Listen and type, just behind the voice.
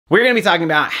We're going to be talking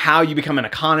about how you become an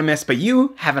economist, but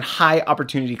you have a high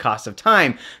opportunity cost of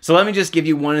time. So let me just give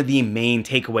you one of the main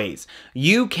takeaways.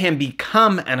 You can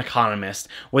become an economist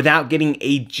without getting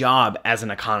a job as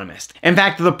an economist. In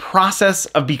fact, the process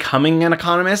of becoming an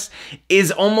economist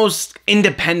is almost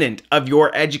independent of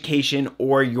your education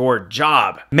or your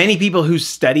job. Many people who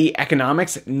study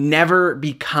economics never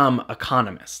become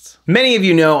economists. Many of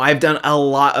you know I've done a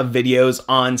lot of videos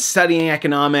on studying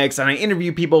economics, and I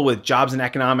interview people with jobs in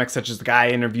economics, such as the guy I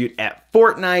interviewed at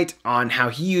Fortnite on how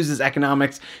he uses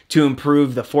economics to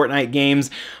improve the Fortnite games.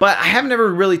 But I haven't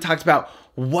ever really talked about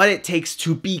what it takes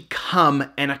to become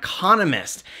an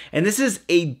economist. And this is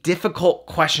a difficult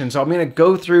question. So I'm going to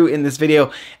go through in this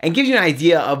video and give you an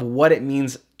idea of what it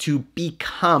means to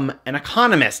become an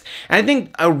economist. And I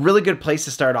think a really good place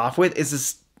to start off with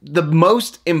is the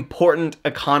most important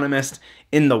economist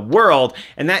in the world,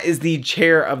 and that is the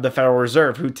chair of the Federal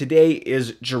Reserve, who today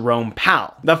is Jerome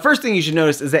Powell. The first thing you should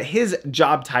notice is that his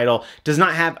job title does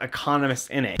not have economist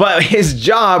in it, but his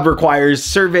job requires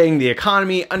surveying the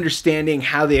economy, understanding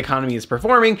how the economy is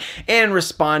performing, and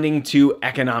responding to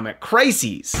economic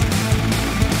crises.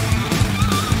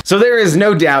 So there is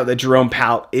no doubt that Jerome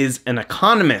Powell is an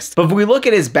economist, but if we look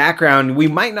at his background, we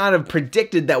might not have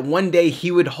predicted that one day he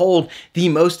would hold the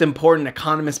most important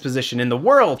economist position in the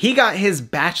world. He got his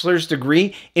bachelor's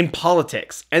degree in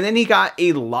politics, and then he got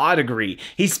a law degree.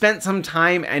 He spent some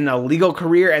time in a legal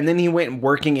career, and then he went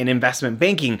working in investment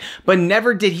banking, but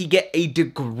never did he get a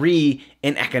degree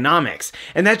in economics.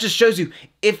 And that just shows you,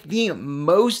 if the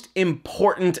most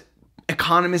important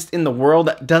economist in the world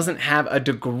doesn't have a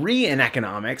degree in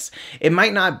economics, it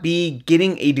might not be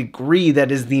getting a degree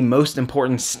that is the most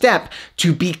important step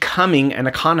to becoming an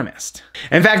economist.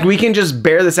 In fact, we can just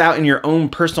bear this out in your own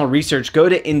personal research. Go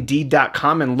to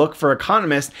Indeed.com and look for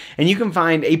economist, and you can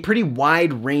find a pretty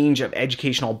wide range of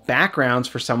educational backgrounds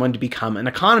for someone to become an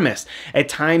economist. At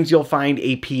times you'll find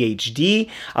a PhD,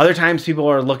 other times people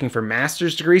are looking for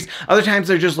master's degrees, other times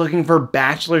they're just looking for a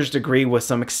bachelor's degree with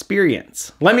some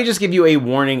experience. Let me just give you a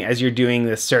warning as you're doing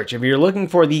this search. If you're looking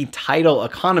for the title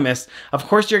economist, of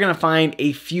course you're going to find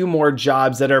a few more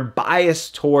jobs that are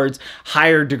biased towards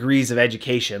higher degrees of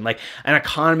education, like an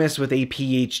economist with a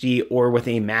PhD or with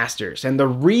a master's. And the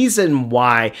reason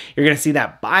why you're going to see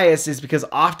that bias is because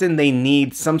often they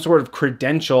need some sort of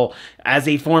credential as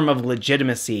a form of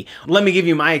legitimacy. Let me give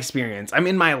you my experience. I'm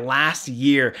in my last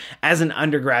year as an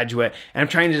undergraduate, and I'm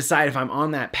trying to decide if I'm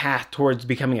on that path towards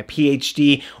becoming a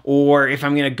PhD or if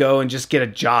I'm going to go and just get a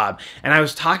job. And I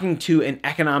was talking to an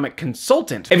economic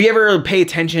consultant. If you ever pay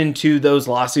attention to those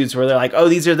lawsuits where they're like, oh,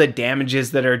 these are the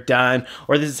damages that are done,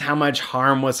 or this is how much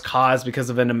harm was caused because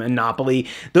of a monopoly,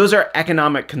 those are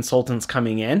economic consultants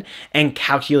coming in and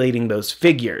calculating those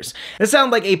figures. It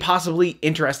sounds like a possibly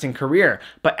interesting career,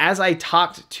 but as I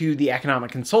talked to the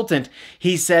economic consultant,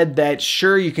 he said that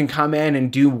sure, you can come in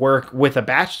and do work with a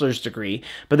bachelor's degree,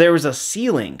 but there was a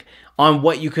ceiling on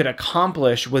what you could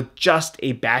accomplish with just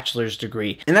a bachelor's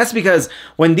degree. And that's because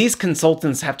when these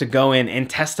consultants have to go in and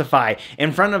testify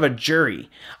in front of a jury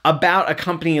about a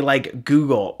company like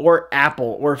Google or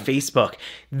Apple or Facebook,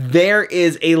 there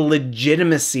is a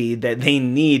legitimacy that they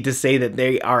need to say that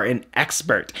they are an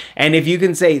expert. And if you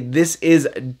can say, this is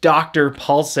Dr.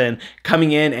 Paulson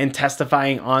coming in and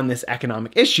testifying on this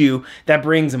economic issue, that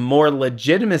brings more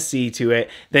legitimacy to it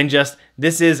than just,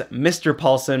 this is Mr.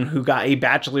 Paulson who got a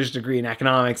bachelor's degree in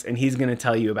economics and he's going to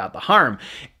tell you about the harm.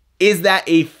 Is that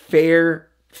a fair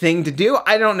thing to do?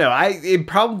 I don't know. It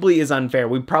probably is unfair.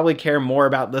 We probably care more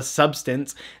about the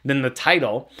substance than the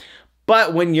title.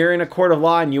 But when you're in a court of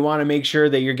law and you want to make sure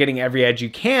that you're getting every edge you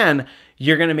can,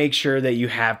 you're going to make sure that you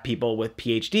have people with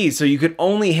PhDs. So you could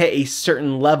only hit a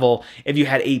certain level if you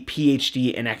had a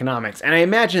PhD in economics. And I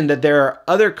imagine that there are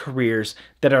other careers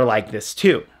that are like this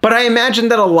too. But I imagine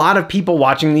that a lot of people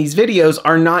watching these videos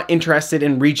are not interested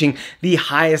in reaching the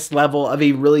highest level of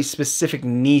a really specific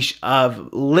niche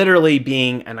of literally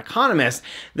being an economist.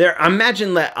 I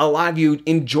imagine that a lot of you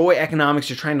enjoy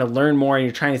economics, you're trying to learn more, and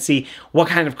you're trying to see what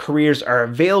kind of careers are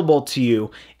available to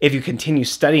you if you continue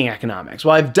studying economics.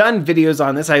 Well, I've done videos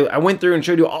on this. I went through and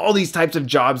showed you all these types of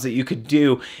jobs that you could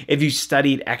do if you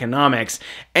studied economics,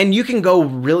 and you can go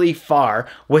really far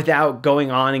without going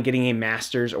on and getting a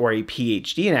master's or a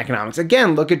PhD in economics.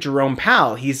 Again, look at Jerome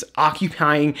Powell. He's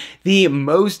occupying the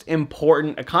most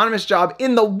important economist job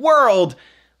in the world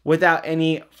without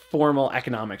any formal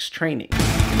economics training.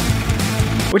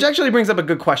 Which actually brings up a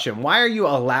good question. Why are you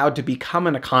allowed to become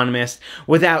an economist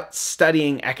without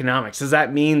studying economics? Does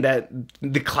that mean that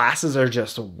the classes are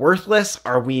just worthless?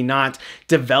 Are we not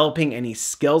developing any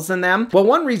skills in them? Well,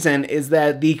 one reason is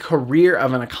that the career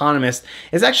of an economist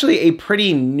is actually a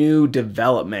pretty new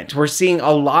development. We're seeing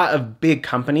a lot of big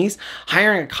companies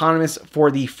hiring economists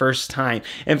for the first time.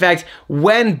 In fact,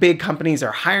 when big companies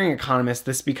are hiring economists,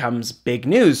 this becomes big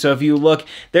news. So if you look,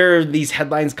 there are these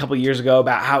headlines a couple years ago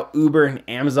about how Uber and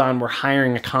Amazon were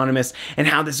hiring economists and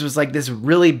how this was like this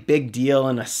really big deal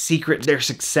and a secret to their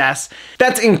success.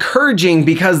 That's encouraging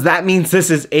because that means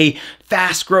this is a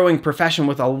fast-growing profession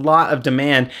with a lot of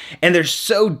demand, and they're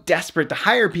so desperate to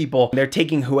hire people, they're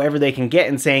taking whoever they can get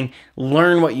and saying,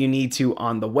 learn what you need to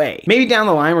on the way. Maybe down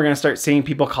the line, we're going to start seeing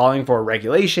people calling for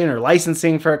regulation or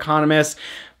licensing for economists.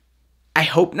 I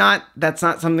hope not. That's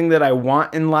not something that I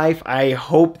want in life. I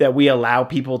hope that we allow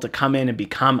people to come in and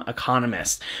become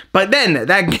economists. But then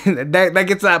that gets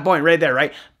to that point right there,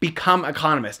 right? Become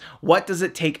economists. What does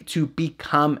it take to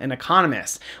become an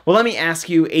economist? Well, let me ask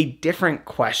you a different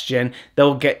question that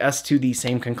will get us to the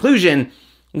same conclusion.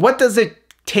 What does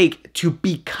it take to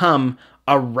become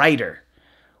a writer?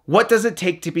 What does it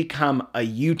take to become a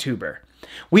YouTuber?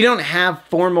 We don't have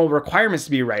formal requirements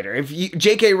to be a writer. If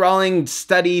J.K. Rowling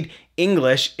studied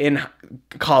English in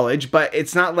college, but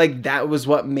it's not like that was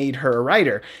what made her a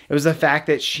writer. It was the fact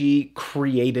that she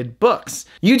created books.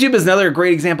 YouTube is another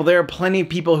great example. There are plenty of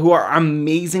people who are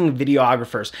amazing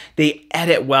videographers. They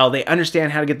edit well. They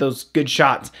understand how to get those good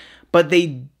shots, but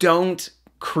they don't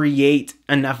create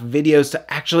enough videos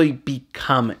to actually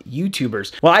become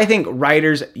YouTubers. Well, I think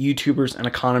writers, YouTubers, and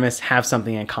economists have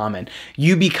something in common.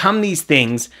 You become these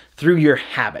things through your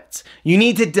habits. You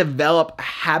need to develop a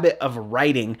habit of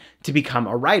writing to become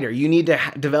a writer. You need to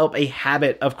develop a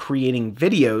habit of creating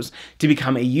videos to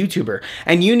become a YouTuber.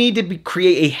 And you need to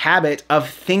create a habit of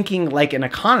thinking like an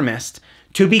economist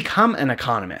to become an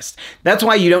economist. That's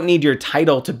why you don't need your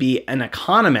title to be an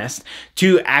economist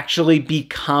to actually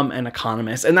become an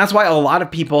economist. And that's why a lot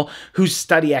of people who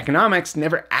study economics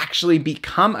never actually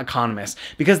become economists,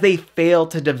 because they fail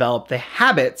to develop the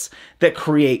habits that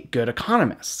create good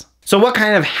economists. So what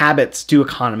kind of habits do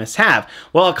economists have?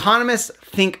 Well, economists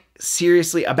think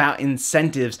seriously about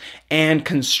incentives and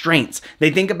constraints.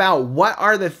 They think about what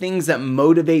are the things that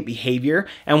motivate behavior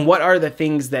and what are the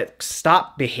things that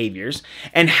stop behaviors,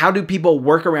 and how do people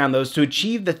work around those to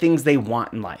achieve the things they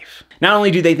want in life. Not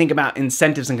only do they think about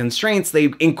incentives and constraints,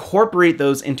 they incorporate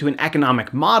those into an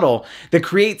economic model that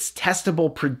creates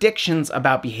testable predictions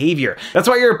about behavior. That's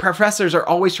why your professors are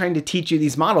always trying to teach you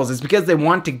these models. It's because they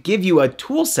want to give you a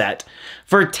tool set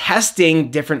for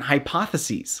testing different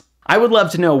hypotheses. I would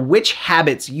love to know which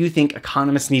habits you think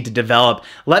economists need to develop.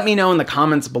 Let me know in the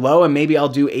comments below, and maybe I'll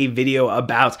do a video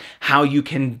about how you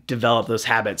can develop those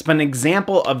habits. But an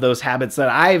example of those habits that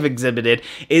I've exhibited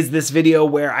is this video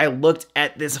where I looked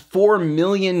at this $4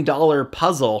 million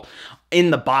puzzle in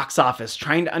the box office,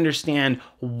 trying to understand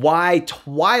why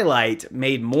Twilight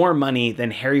made more money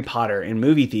than Harry Potter in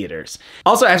movie theaters.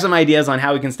 Also, I have some ideas on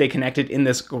how we can stay connected in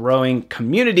this growing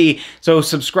community, so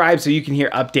subscribe so you can hear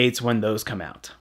updates when those come out.